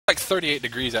38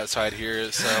 degrees outside here,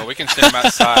 so we can send them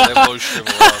outside. They will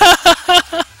shrivel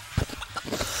up.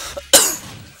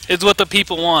 It's what the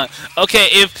people want. Okay,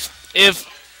 if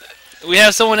we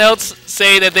have someone else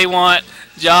say that they want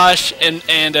Josh and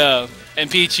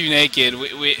Pichu naked,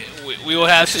 we will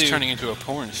have to. This is turning into a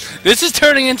porn. This is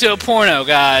turning into a porno,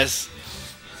 guys.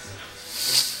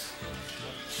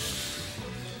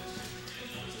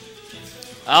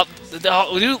 Oh,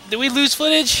 did we lose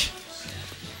footage?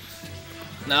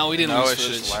 No, we didn't lose footage.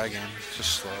 No, it's just lagging. It's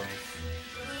just slow.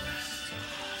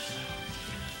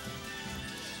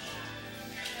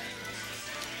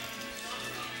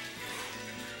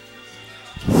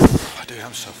 Dude,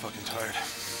 I'm so fucking tired.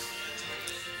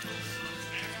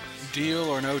 Deal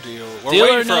or no deal? We're Deal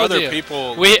waiting or for no other deal?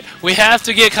 people. We have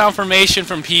to get confirmation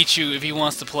from Pichu if he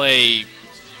wants to play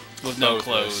with no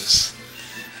clothes.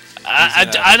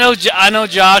 I know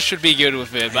Josh would be good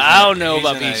with it, but I don't know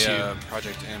about Pichu.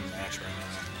 Project M match right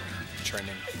now.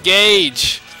 Trending.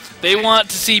 Gage, they want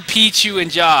to see Pichu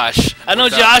and Josh. I know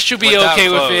Josh would be okay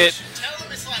with it. Tell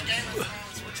them it's like Game of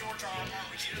Thrones with George R. R.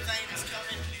 Martin. Everything is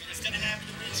coming. It's going to happen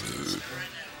eventually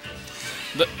right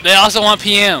now. But they also want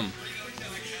PM.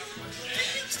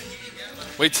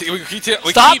 We keep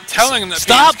telling them that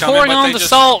Stop PM's coming, pouring but on they the just,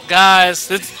 salt, guys.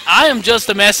 I am just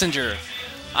a messenger.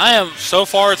 I am. So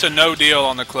far, it's a no deal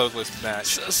on the clothes list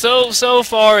match. So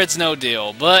far, it's no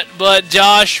deal. But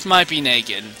Josh might be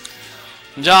naked.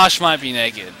 Josh might be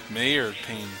naked. Me or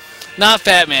Peen? Not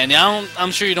Fat Man. Yeah,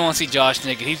 I'm sure you don't want to see Josh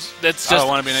naked. That's just. I don't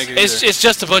want to be naked either. It's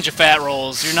just a bunch of fat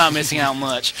rolls. You're not missing out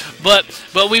much. But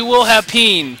we will have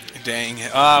Peen. Dang.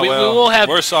 We will have.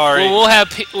 We're sorry. We will have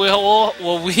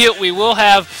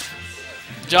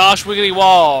Josh Wiggly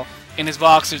Wall in his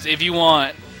boxers if you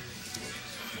want.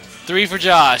 3 for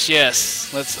Josh.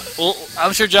 Yes.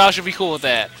 I'm sure Josh would be cool with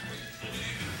that.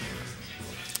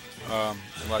 I'd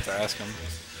like to ask him.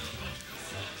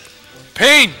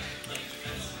 Peen.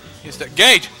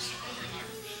 Gage.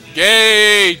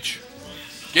 Gage.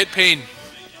 Get Peen.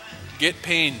 Get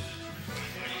Peen.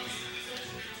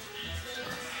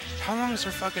 How long is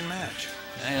their fucking match?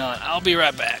 Hang on, I'll be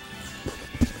right back.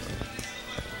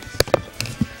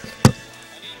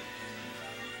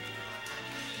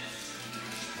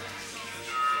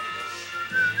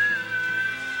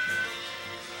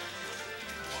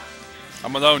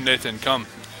 I'm alone, Nathan. Come.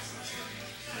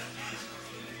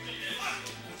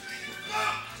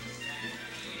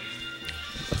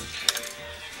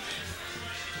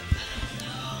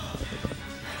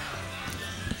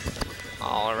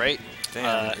 All right.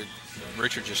 Damn,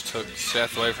 Richard just took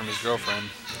Seth away from his girlfriend.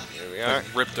 Here we are.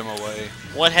 Like, ripped him away.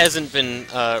 What hasn't been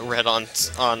read on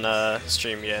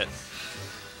stream yet?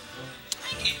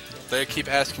 They keep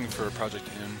asking for Project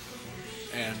M,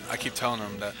 and I keep telling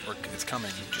them that it's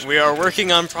coming. We are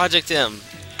working on Project M.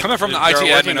 Coming from the We IT are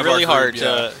admin working of really our hard group,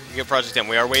 yeah. to get Project M.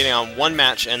 We are waiting on one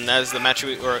match, and that is the match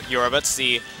you're about to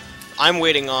see. I'm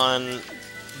waiting on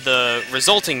the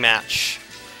resulting match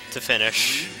to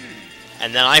finish,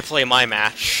 and then I play my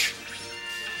match,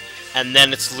 and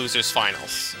then it's losers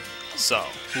finals. So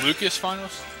Lucas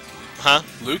finals? Huh?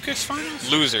 Lucas finals?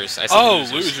 Losers. I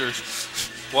said losers.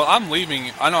 Well, I'm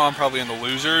leaving. I know I'm probably in the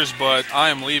losers, but I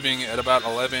am leaving at about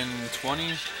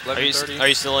 11:20, 11:30. Are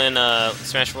you still in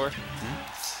Smash 4?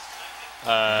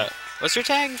 What's your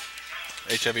tag?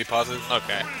 HIV positive.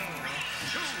 Okay.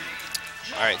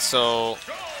 Alright, so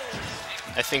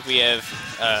I think we have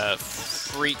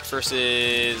Freak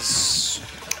versus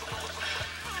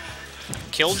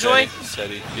Killjoy?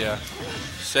 SETI, yeah.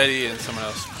 SETI and someone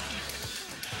else.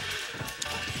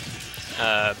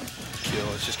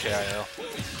 Kill, it's just KIL.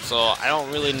 So I don't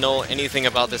really know anything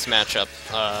about this matchup.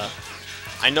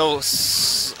 I know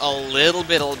a little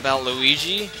bit about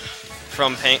Luigi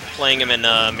from playing him in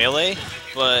Melee,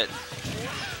 but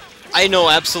I know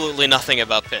absolutely nothing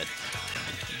about Pit.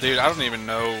 Dude, I don't even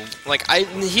know. Like,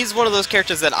 he's one of those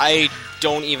characters that I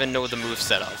don't even know the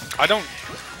moveset of. I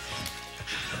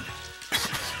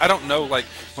don't know, like,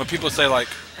 when people say, like,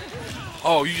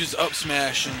 oh, you just up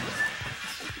smash and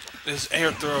this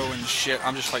air throw and shit,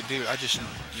 I'm just like, dude, I just,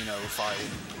 fight.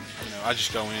 I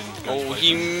just go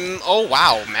in. Oh,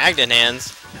 wow, Magnet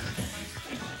hands.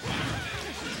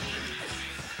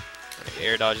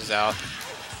 Air dodges out.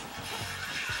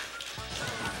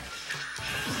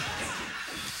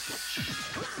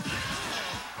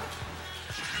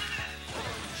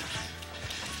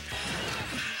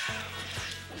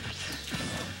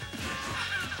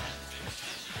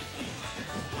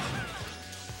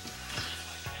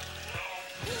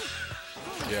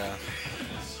 Yeah.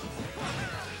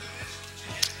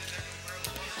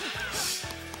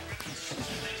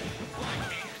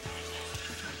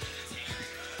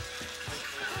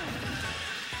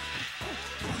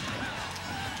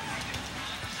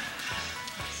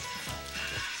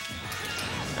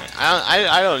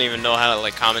 I don't even know how to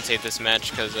like commentate this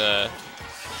match because I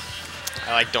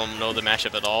like don't know the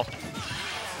matchup at all.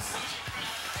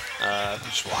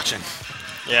 Just watching.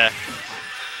 Yeah.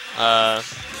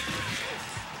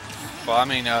 Well, I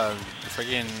mean,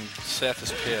 friggin' Seth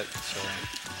is Pit, so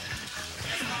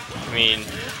I mean,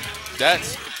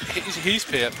 he's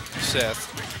Pit, Seth,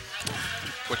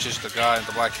 which is the guy with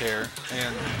the black hair,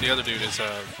 and the other dude is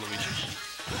Luigi.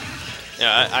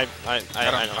 yeah, I know.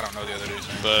 I don't know the other dude's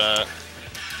name. But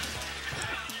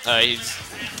he's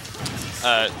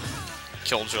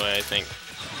Killjoy, I think.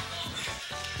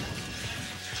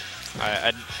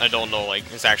 I don't know like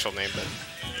his actual name, but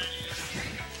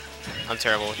I'm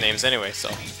terrible with names anyway. So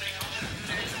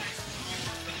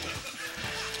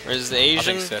where's the Asian? I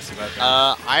think Seth's about there.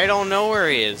 I don't know where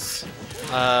he is.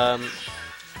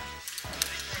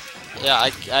 Yeah,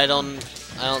 I don't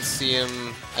see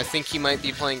him. I think he might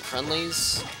be playing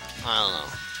friendlies. I don't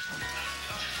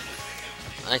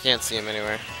know. I can't see him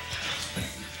anywhere.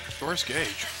 Where's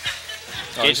Gage?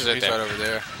 Gage is right he's there. right over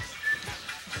there.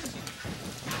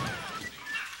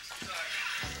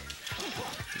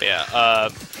 But yeah,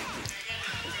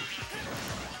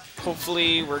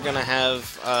 hopefully we're gonna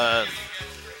have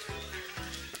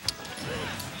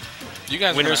You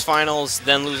guys winners finals,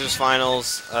 then losers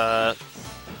finals,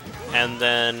 and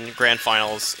then grand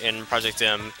finals in Project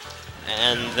M,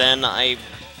 and then I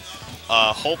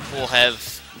hope we'll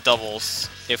have doubles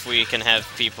if we can have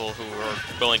people who are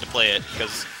willing to play it,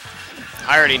 because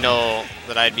I already know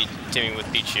that I'd be teaming with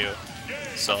Pichu,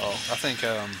 so I think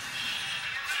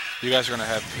you guys are gonna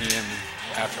have PM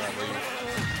after I leave.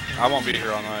 I won't be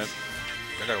here all night.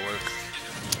 I gotta work.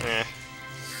 eh.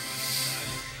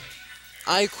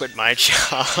 I quit my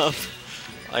job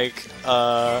like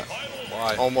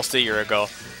Why? almost a year ago.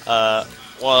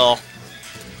 Well,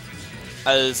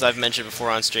 as I've mentioned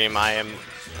before on stream, I am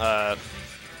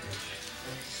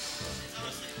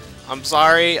I'm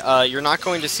sorry, you're not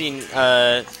going to see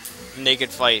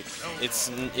naked fight.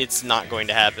 It's not going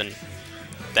to happen.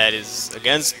 That is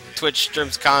against Twitch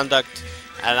terms of conduct,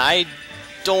 and I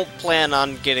don't plan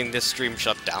on getting this stream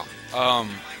shut down.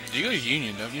 You go to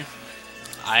Union, don't you?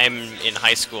 I'm in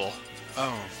high school.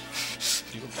 Oh.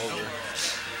 You go older.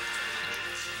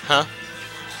 Huh?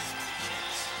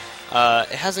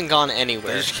 It hasn't gone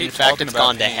anywhere. They just keep In fact, talking it's about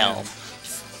gone to PM. hell.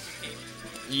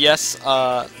 Yes,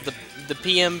 the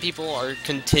PM people are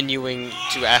continuing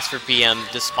to ask for PM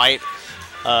despite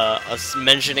us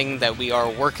mentioning that we are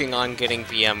working on getting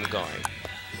PM going.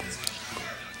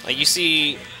 Like you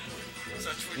see,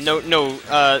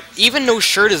 even no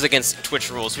shirt is against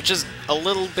Twitch rules, which is a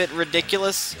little bit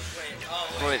ridiculous.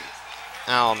 But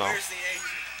I don't know. Where's the Asian?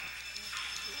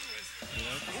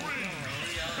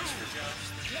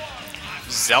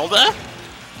 Zelda?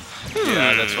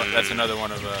 Yeah, that's another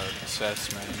one of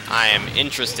Seth's, man. I am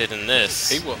interested in this.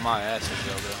 He whooped my ass at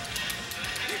Zelda.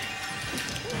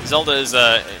 Zelda is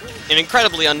an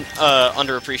incredibly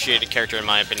underappreciated character, in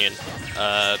my opinion.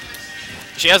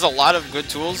 She has a lot of good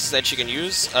tools that she can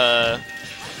use.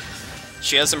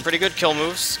 She has some pretty good kill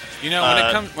moves. You know, when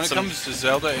it comes to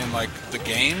Zelda in like the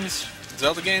games,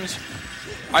 Zelda games,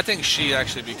 I think she'd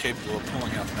actually be capable of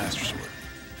pulling out the Master Sword.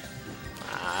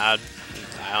 I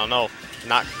don't know.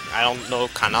 I don't know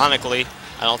canonically.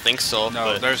 I don't think so. No,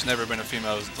 but there's never been a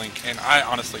female Link, and I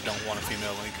honestly don't want a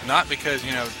female Link. Not because,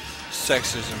 you know,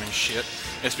 sexism and shit.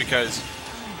 It's because,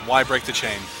 why break the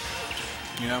chain?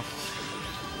 You know?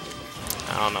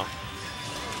 I don't know.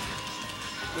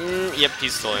 Yep,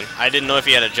 he's still in. I didn't know if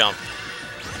he had a jump.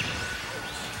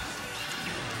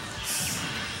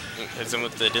 Hits him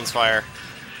with the Din's Fire.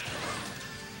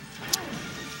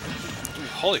 Dude,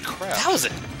 holy crap. That was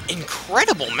an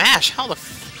incredible mash. How the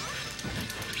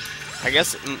I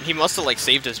guess he must have like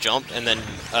saved his jump and then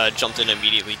jumped in and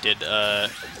immediately did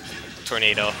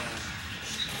Tornado.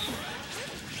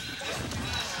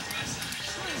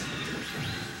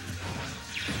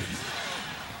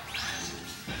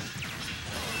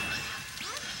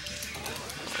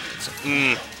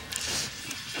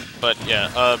 But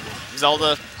yeah,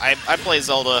 Zelda, I play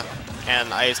Zelda,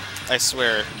 and I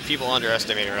swear, people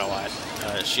underestimate her a lot.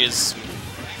 She has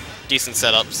decent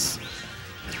setups.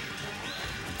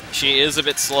 She is a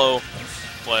bit slow,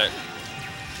 but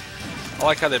I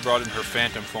like how they brought in her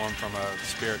Phantom form from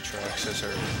Spirit Tracks as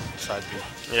her side B.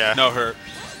 yeah. No, her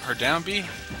down B?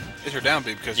 It's her down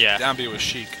B because Yeah. down B was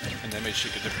Sheik, and they made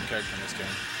Sheik a different character in this game.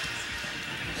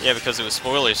 Yeah, because it was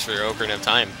spoilers for Ocarina of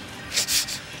Time.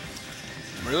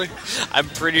 Really? I'm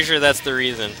pretty sure that's the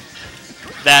reason.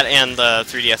 That and the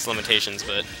 3DS limitations,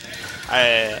 but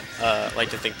I like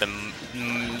to think the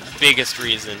biggest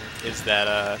reason is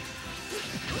that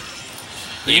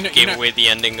They gave away the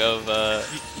ending of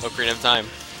Ocarina of Time.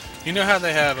 You know how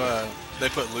they have they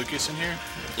put Lucas in here?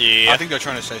 Yeah. I think they're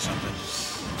trying to say something.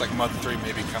 Like Mother 3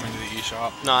 maybe coming to the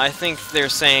eShop. No, I think they're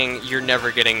saying you're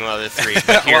never getting Mother 3.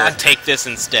 But here, take this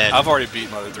instead. I've already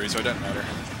beat Mother 3, so it doesn't matter.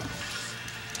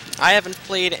 I haven't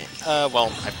played,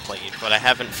 well, I've played, but I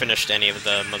haven't finished any of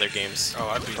the Mother games. Oh,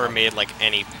 I've beaten or made, like,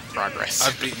 any progress.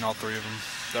 I've beaten all 3 of them.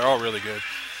 They're all really good.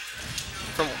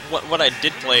 From what I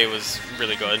did play was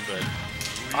really good, but...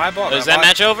 I bought Is that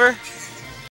match over?